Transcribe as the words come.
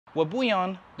With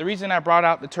Bouillon, the reason I brought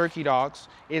out the turkey dogs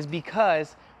is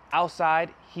because outside,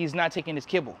 he's not taking his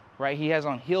kibble, right? He has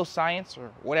on heel science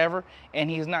or whatever, and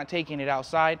he's not taking it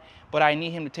outside, but I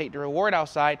need him to take the reward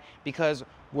outside because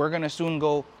we're gonna soon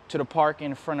go to the park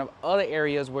in front of other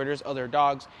areas where there's other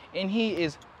dogs, and he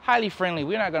is highly friendly.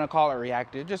 We're not gonna call it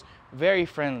reactive, just very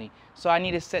friendly. So I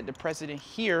need to set the precedent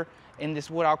here in this,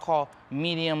 what I'll call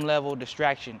medium level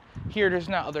distraction. Here, there's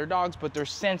not other dogs, but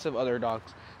there's sense of other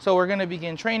dogs. So we're gonna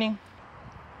begin training.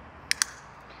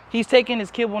 He's taking his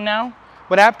kibble now,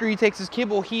 but after he takes his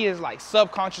kibble, he is like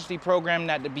subconsciously programmed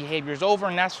that the behavior is over,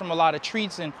 and that's from a lot of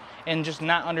treats and just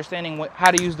not understanding how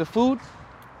to use the food.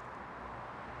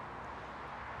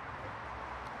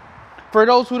 For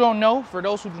those who don't know, for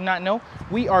those who do not know,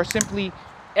 we are simply,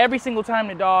 every single time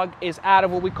the dog is out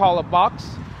of what we call a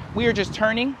box, we are just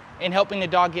turning and helping the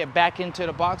dog get back into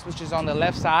the box, which is on the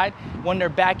left side. When they're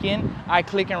back in, I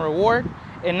click and reward,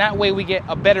 and that way we get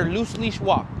a better loose leash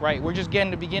walk, right? We're just getting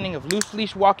the beginning of loose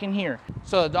leash walking here.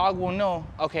 So the dog will know,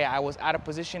 okay, I was out of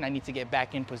position, I need to get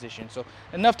back in position. So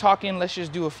enough talking, let's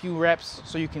just do a few reps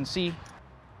so you can see.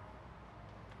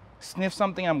 Sniff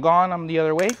something, I'm gone, I'm the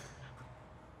other way.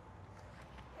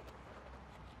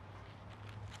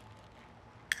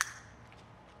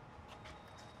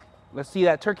 Let's see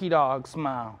that turkey dog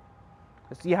smile.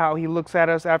 Let's see how he looks at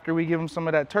us after we give him some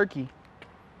of that turkey.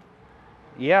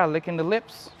 Yeah, licking the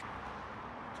lips.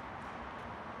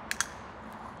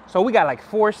 So we got like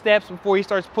 4 steps before he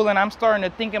starts pulling. I'm starting to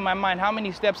think in my mind, how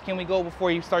many steps can we go before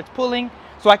he starts pulling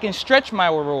so I can stretch my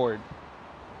reward?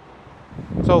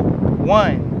 So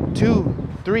 1, 2,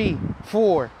 3,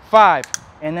 4, 5,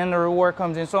 and then the reward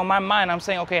comes in. So in my mind, I'm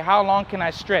saying, okay, how long can I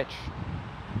stretch?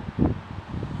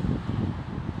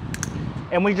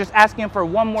 And we're just asking for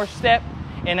one more step.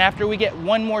 And after we get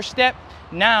one more step,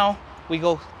 now we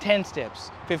go 10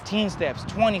 steps, 15 steps,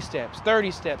 20 steps,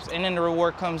 30 steps, and then the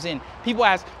reward comes in. People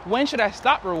ask, when should I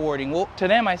stop rewarding? Well, to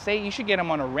them, I say you should get them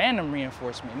on a random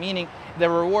reinforcement, meaning the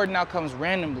reward now comes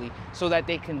randomly so that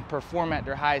they can perform at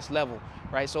their highest level,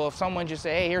 right? So if someone just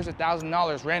say, hey, here's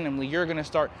 $1,000 randomly, you're gonna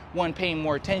start, 1, paying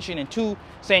more attention, and 2,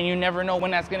 saying you never know when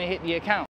that's gonna hit the account.